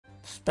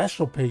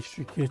Special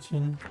pastry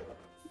kitchen.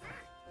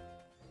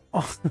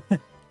 Oh,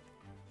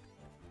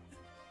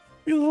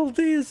 you little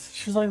days.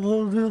 She's like a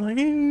little dude, like.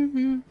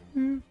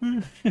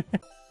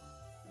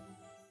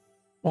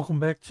 Welcome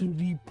back to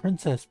the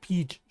Princess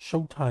Peach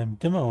Showtime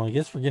demo. I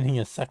guess we're getting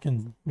a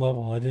second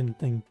level. I didn't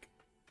think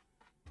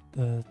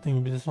the thing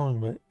would be this long,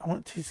 but I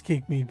want taste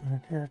cake made by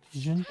an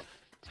artisan.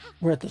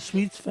 We're at the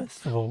Sweets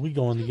Festival. We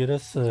going to get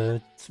us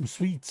some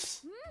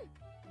sweets.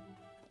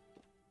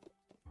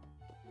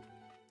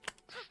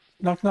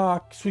 Knock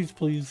knock, sweets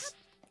please.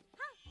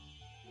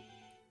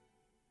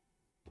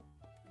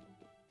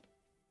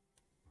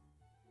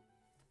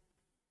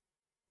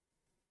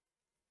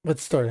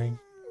 What's starting?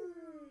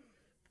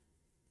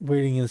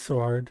 Waiting is so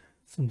hard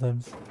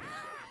sometimes.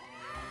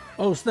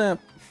 Oh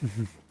snap!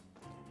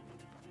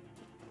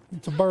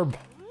 It's a burb.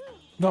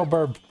 No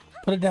burb.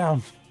 Put it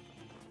down.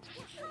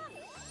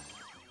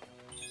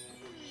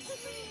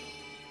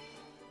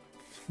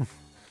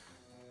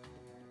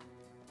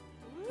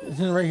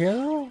 Isn't it right here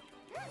though?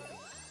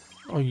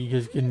 Oh, you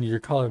guys getting your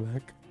color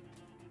back.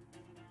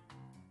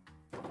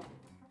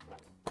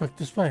 Quick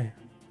this way.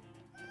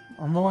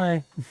 On the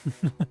way.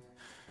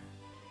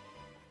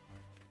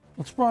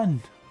 Let's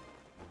run.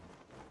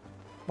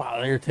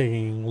 Wow, they're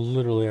taking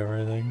literally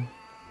everything.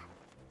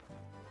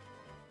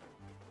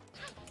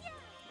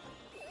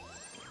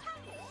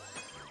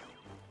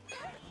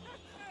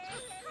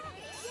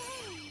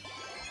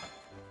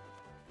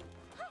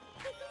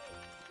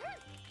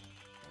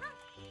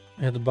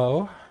 I had the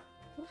bow.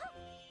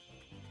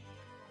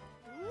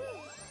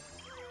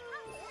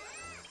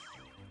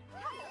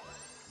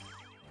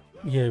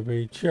 Yeah,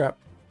 everybody, cheer up.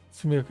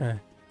 It's gonna be okay.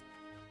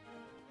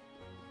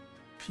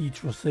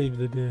 Peach will save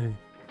the day.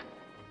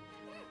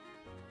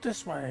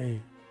 This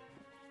way.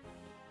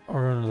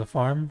 Or run to the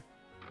farm.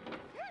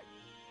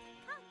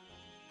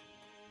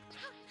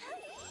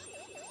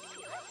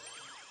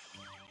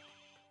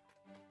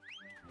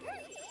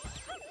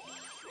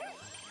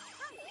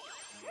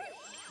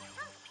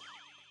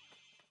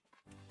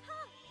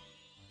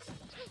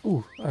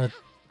 Ooh,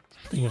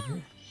 thing of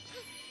here.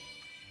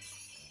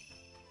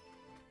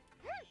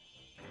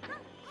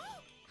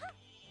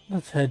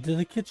 Let's head to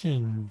the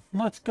kitchen.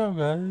 Let's go,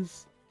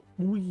 guys.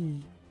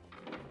 Wee.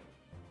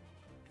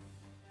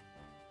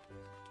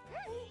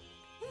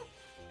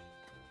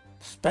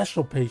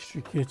 Special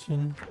pastry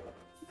kitchen.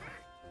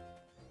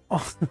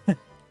 Oh,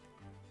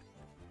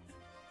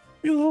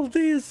 you little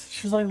days.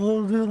 She's like a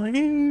little dude, like.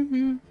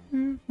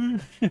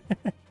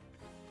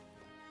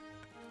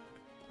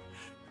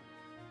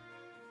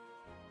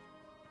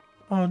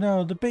 Oh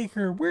no, the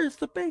baker. Where's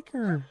the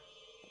baker?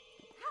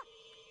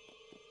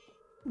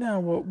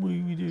 Now what will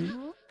we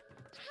do?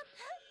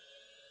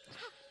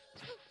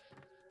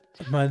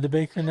 Am I the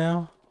baker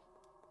now?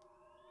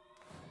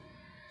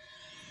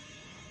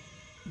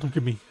 Look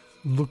at me.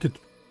 Look at...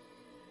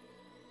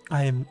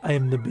 I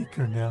am the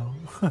baker now.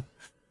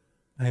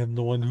 I am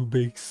the one who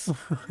bakes.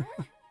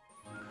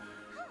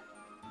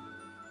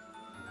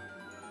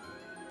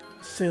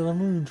 Sailor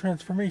Moon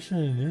transformation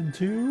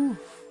into...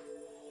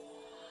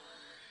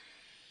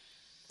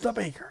 the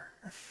baker.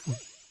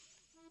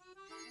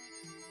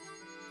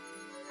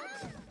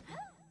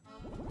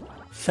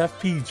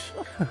 Chef Peach.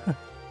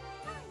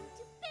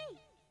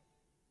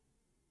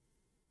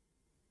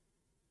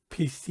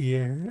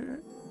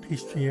 Pastier.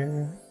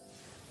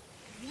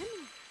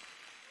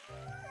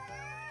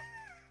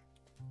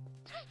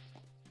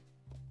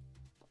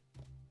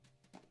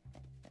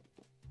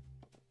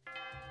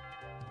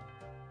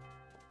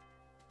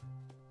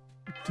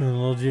 Doing a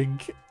little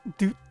jig.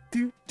 Do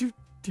do do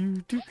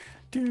do do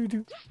do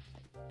do.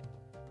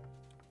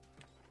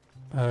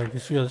 I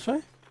guess we go this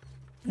way.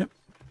 Yep.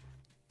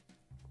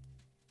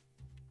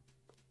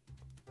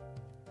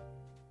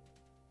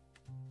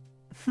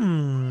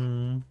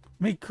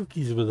 Make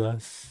cookies with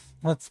us.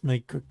 Let's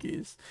make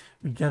cookies.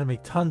 We gotta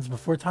make tons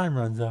before time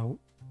runs out.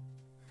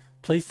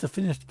 Place the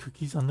finished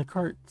cookies on the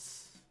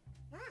carts.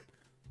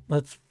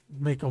 Let's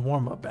make a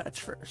warm-up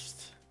batch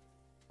first.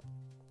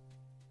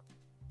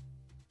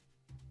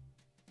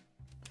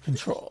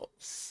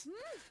 Controls.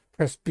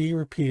 Press B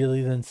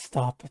repeatedly, then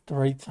stop at the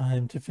right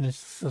time to finish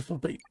the successful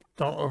bake.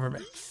 Don't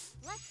overmix.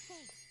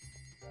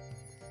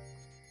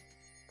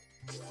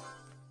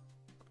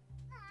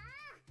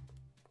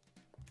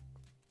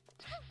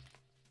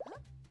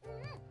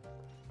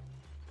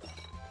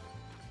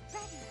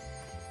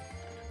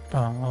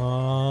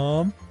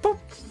 Boom.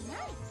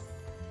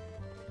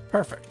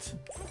 Perfect.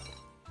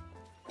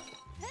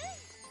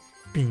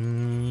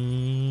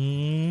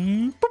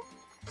 Bing. Boop.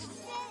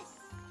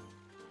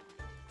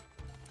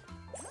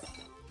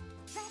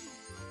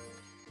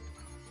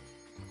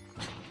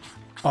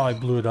 Oh, I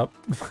blew it up.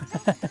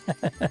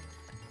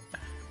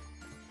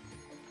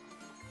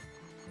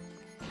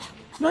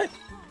 What?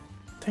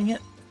 Dang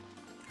it.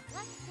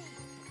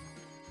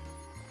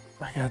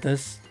 I got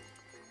this.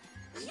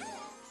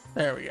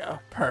 There we go.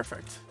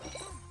 Perfect.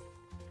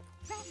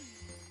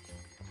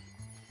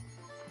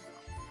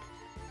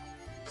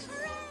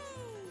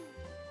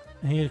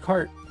 I need a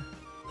cart.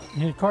 I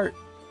need a cart.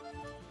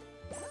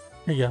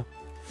 Here you go.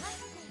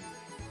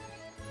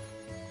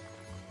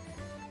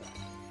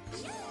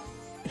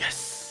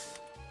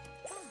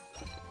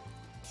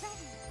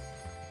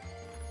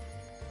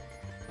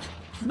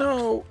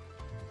 No!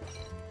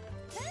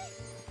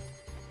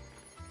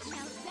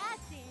 Now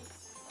that's it.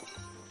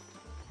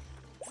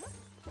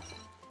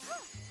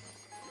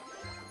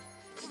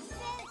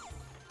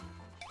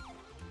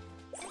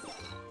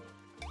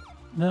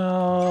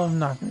 No, I'm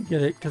not gonna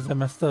get it because I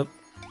messed up.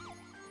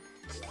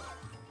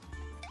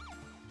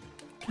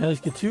 Can I at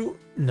least get 2?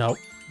 Nope.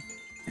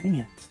 Dang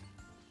it.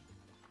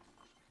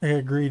 I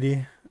got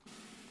greedy.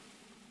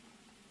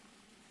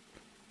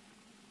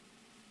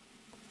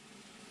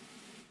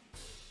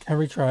 Can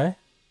I retry?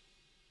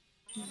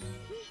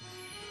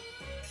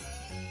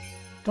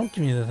 Don't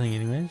give me the thing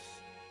anyways.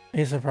 I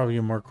guess I probably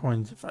get more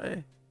coins if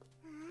I...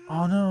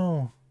 Oh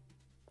no!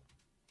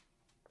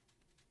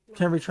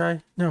 Can I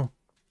retry? No.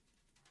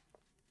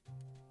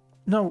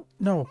 No,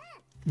 no.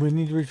 We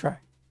need to retry.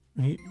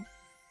 We need...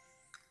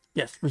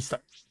 Yes,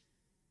 restart.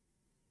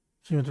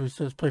 So you want to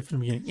restart? Let's play from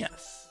the beginning.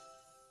 Yes.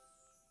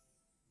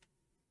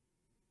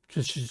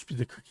 This should just be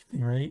the cookie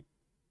thing, right?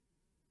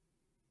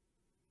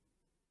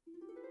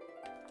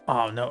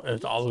 Oh no, it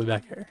was all the way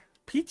back here.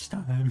 Peach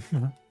time.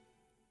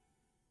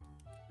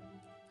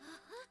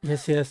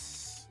 Yes,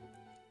 yes.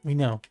 We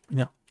know, we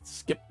know.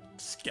 Skip,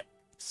 skip,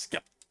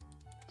 skip.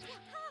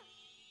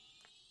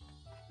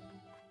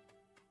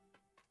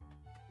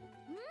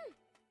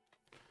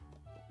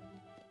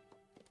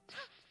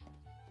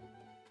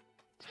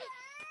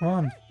 Come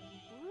on.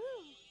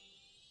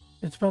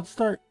 It's about to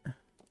start.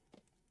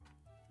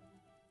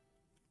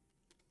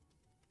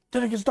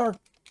 Then it gets dark.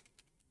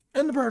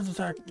 And the birds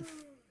attack.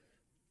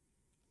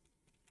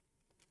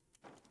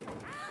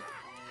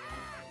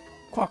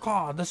 Quack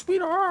quack, the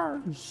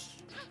sweethearts.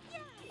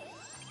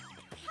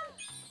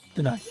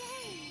 Deny.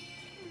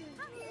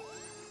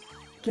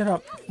 Get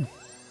up.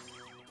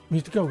 We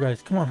have to go,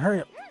 guys. Come on,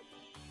 hurry up.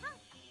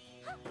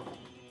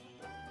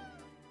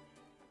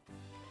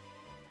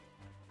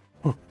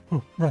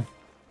 Run.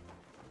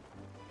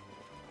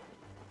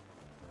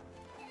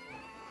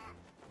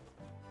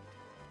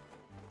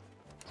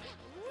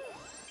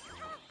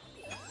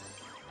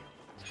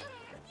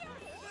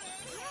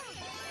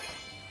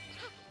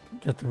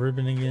 Get the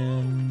ribbon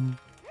again.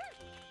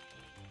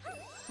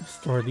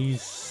 Store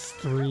these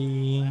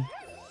 3. Then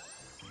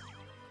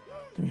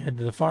we head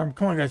to the farm.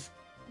 Come on, guys.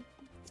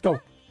 Let's go.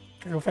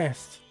 Gotta go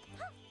fast.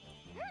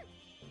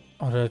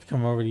 Oh, do I have to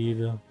come over to you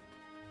to...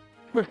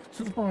 Quick,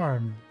 to the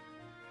farm.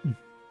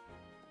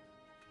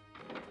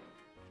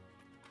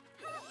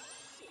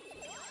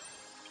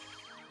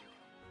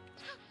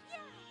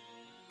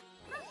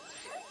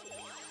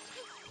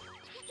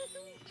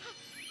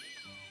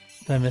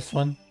 Did I miss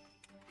one?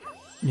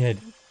 Yeah, I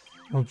did.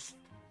 Oops.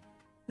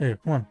 There,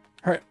 come on.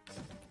 Hurry up.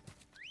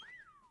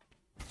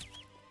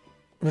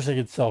 I wish I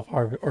could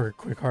self-harvest or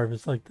quick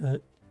harvest like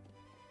that.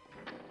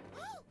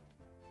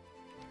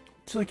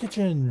 To the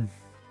kitchen.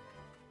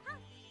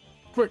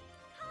 Quick.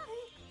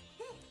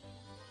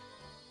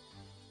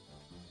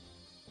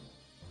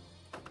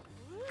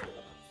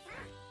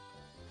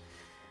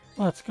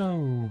 Let's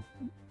go.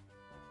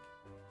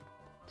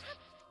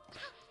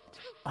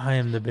 I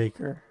am the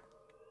baker.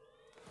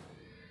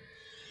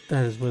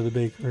 That is where the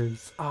baker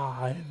is.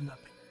 I am the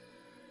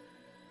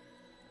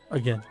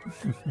baker. Again.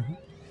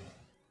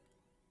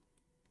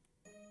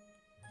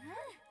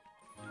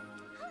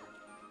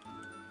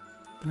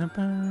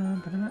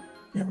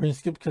 Yeah, we're gonna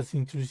skip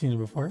cutscenes. We've seen it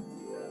before.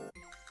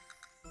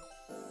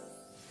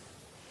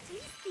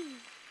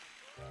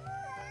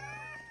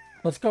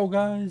 Let's go,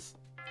 guys.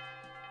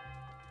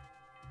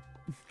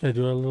 Gotta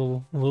do a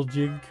little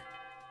jig.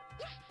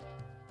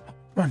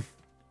 Run.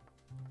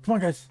 Come on,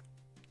 guys.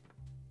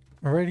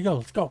 We're ready to go.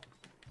 Let's go.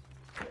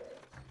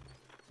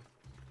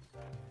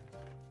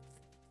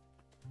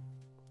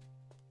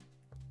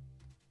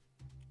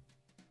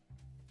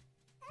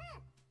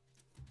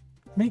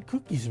 Make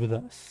cookies with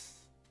us.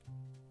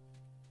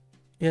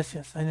 Yes,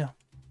 yes, I know.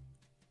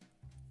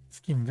 This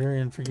game very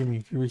unforgiving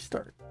if you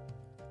restart.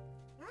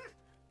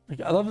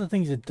 Like, I love the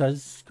things it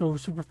does go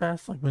super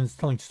fast, like when it's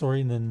telling story,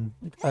 and then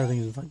like other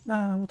things it's like,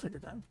 nah, we'll take our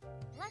time.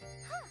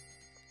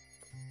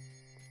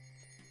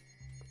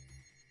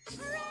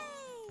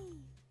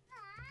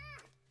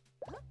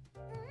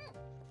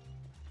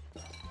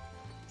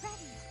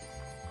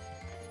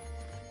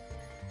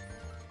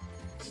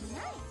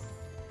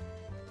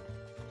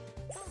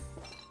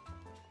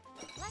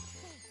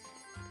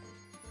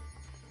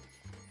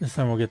 This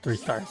time we'll get 3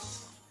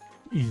 stars.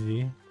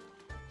 Easy.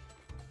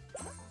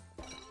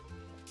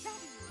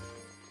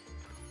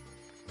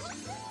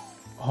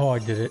 Oh, I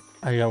did it.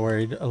 I got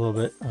worried a little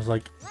bit. I was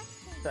like,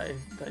 did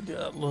I do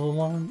that a little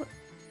long? But...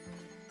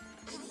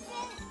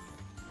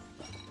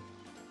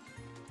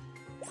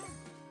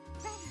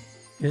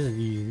 This is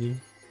easy.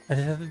 I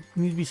just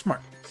need to be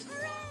smart.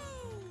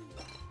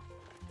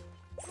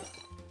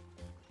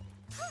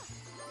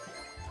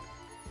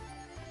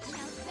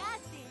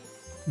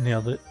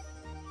 Nailed it.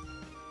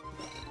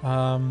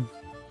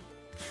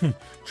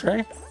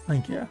 Trey?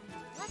 Thank you.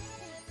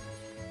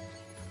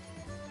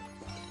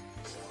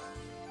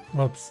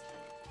 Whoops.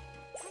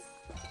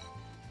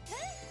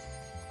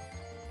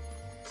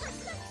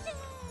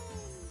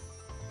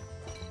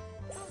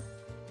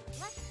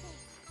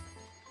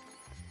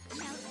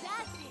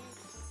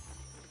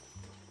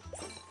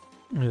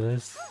 Look at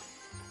this.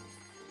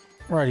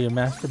 We're already a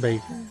master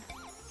baker.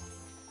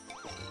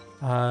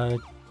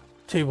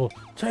 Table.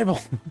 Table!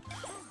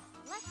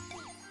 Let's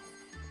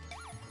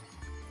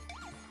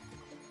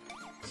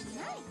see.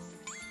 Nice.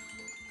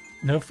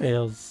 No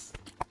fails.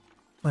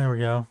 There we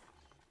go.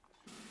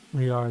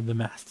 We are the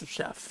master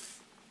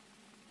chef.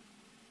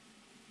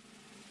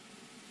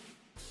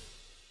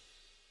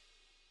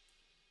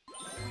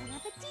 Bon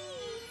appetit.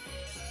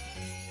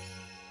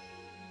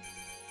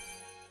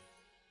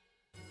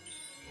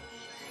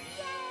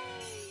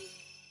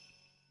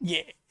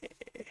 Yay!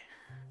 Yeah!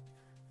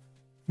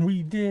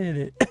 We did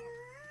it!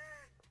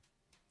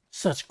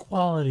 Such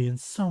quality and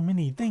so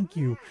many, thank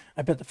you.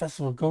 I bet the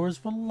festival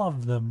goers will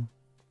love them.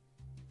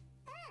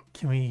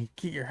 Can we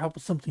get your help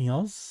with something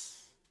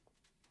else?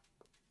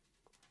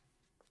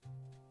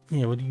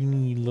 Yeah, what do you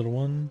need, little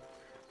one?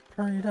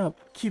 Hurry it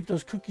up. Keep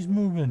those cookies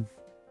moving.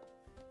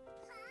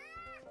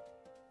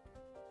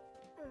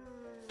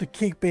 The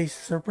cake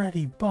bases are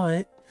ready,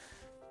 but...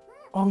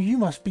 Oh, you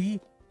must be...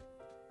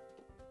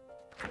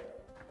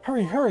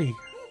 Hurry, hurry!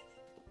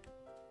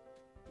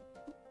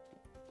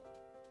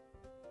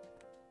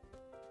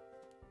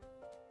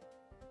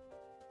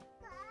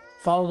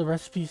 Follow the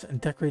recipes and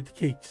decorate the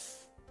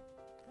cakes.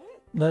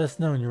 Let us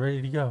know when you're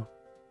ready to go.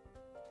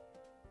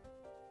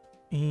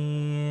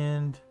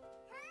 And...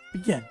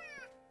 begin.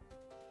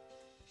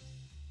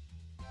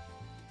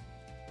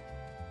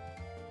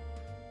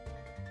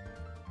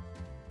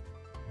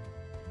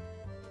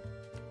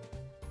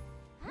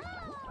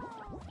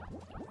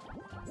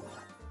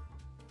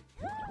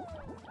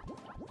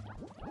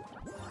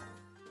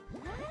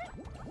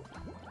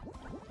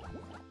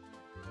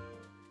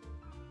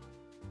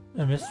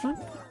 I missed one?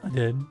 I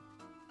did.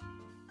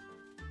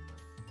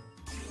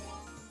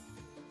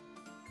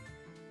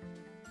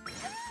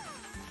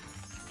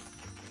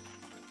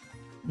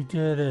 We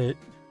did it.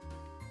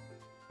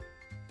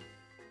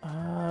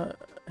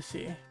 Let's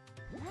see.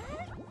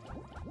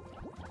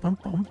 Bum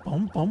bum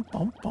bum bum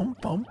bum bum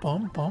bum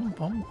bum bum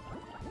bum.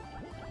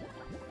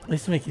 At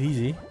least to make it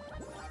easy.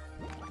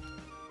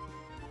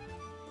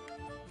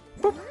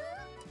 Boop.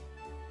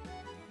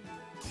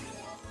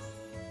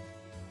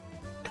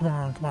 Come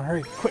on,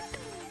 hurry, quick.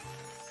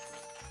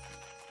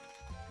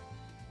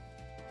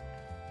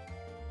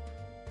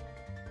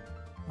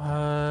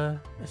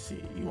 Let's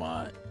see, you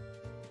want...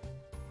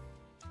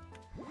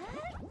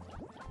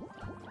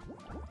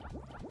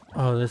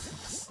 Oh,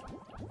 this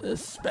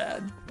is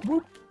bad.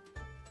 Boop.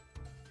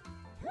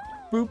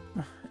 Boop.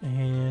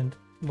 And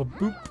la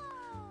boop.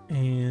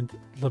 And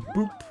la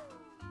boop.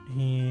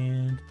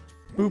 And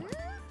boop.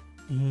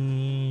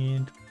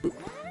 And boop.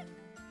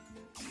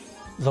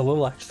 There's a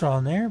little extra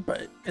on there,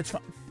 but it's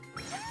fine.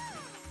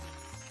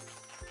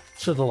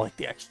 Should have liked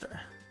the extra.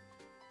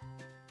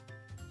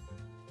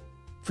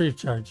 Free of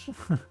charge.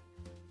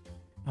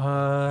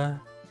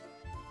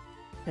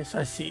 Yes,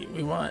 I see.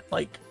 We want,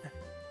 like...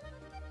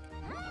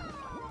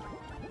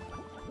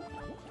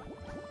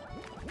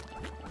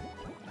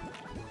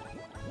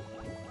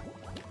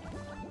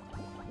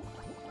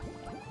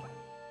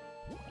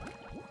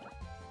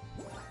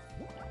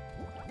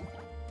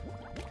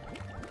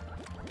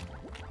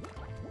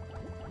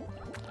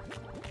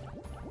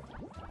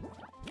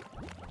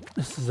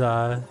 This is,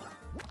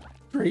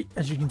 great,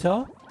 as you can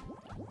tell.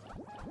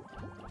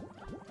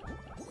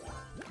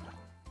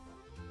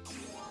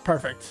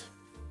 Perfect.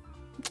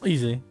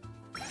 Easy.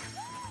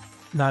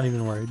 Not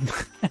even worried.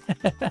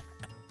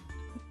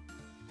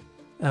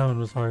 That one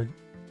was hard.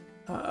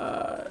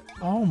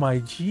 Oh my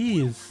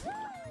jeez.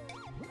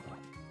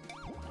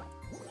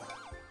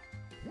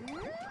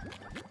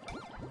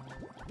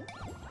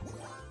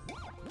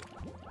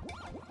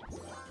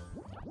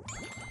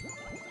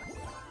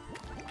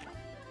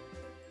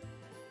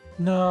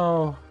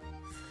 No.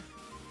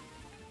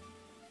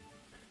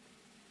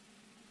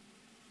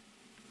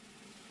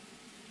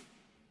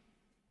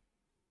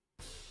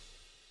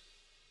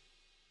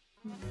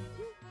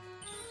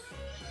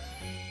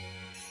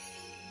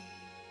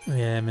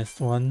 Yeah, I missed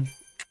one.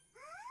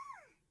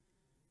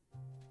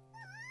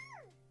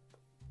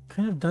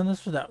 Couldn't have done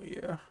this without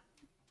you.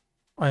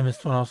 I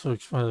missed one also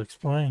while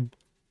exploring.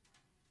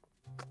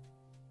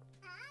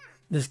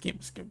 This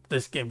game's good.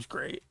 This game's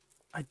great.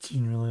 I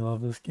genuinely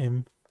love this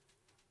game.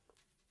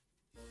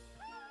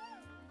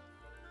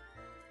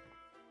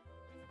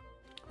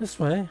 This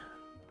way.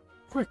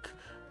 Quick.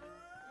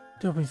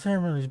 The opening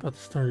ceremony is about to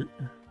start.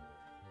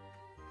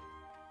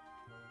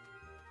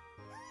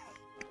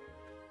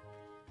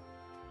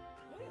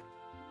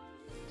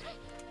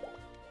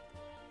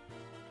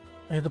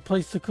 I had to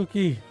place the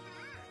cookie.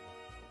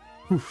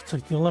 Oof, it's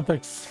like the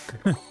Olympics.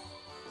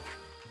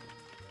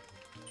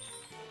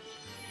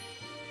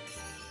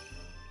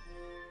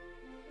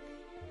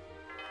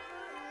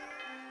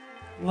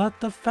 Let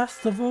the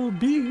festival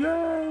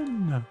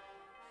begin!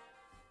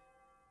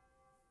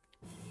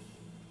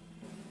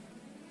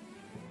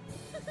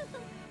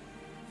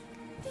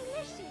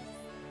 Delicious.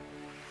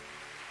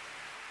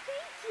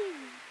 Thank you.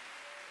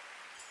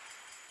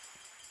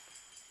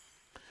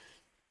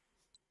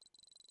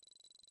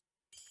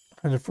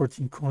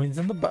 114 coins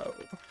in the bow.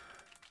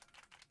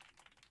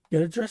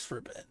 Get a dress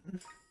ribbon.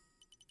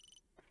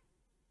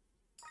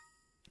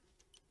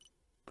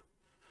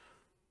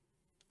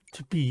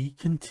 To be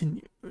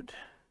continued.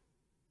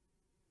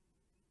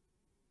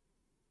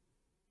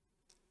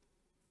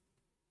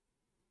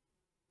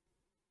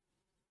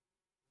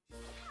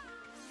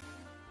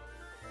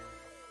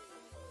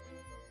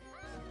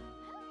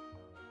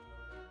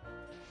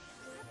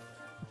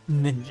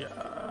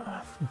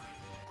 Ninja.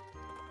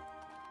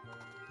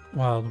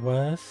 Wild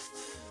West.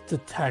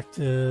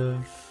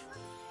 Detective.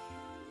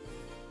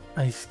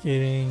 Ice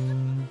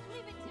skating.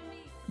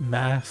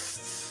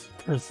 Masked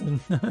person.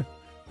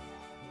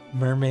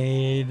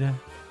 Mermaid.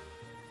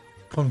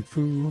 Kung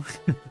Fu.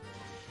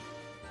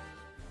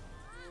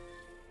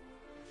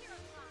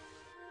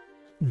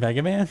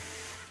 Mega Man?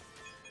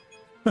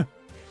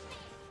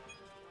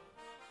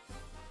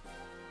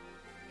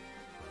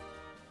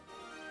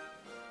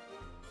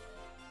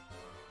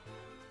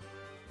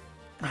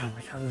 Oh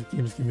my god, this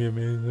game's gonna be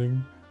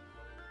amazing.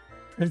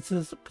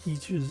 Princess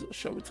Peach's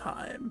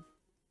Showtime.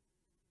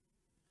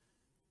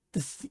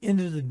 This is the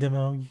end of the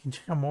demo. You can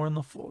check out more in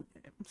the full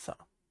game, so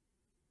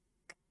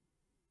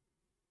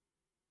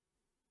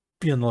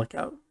be on the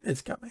lookout.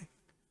 It's coming.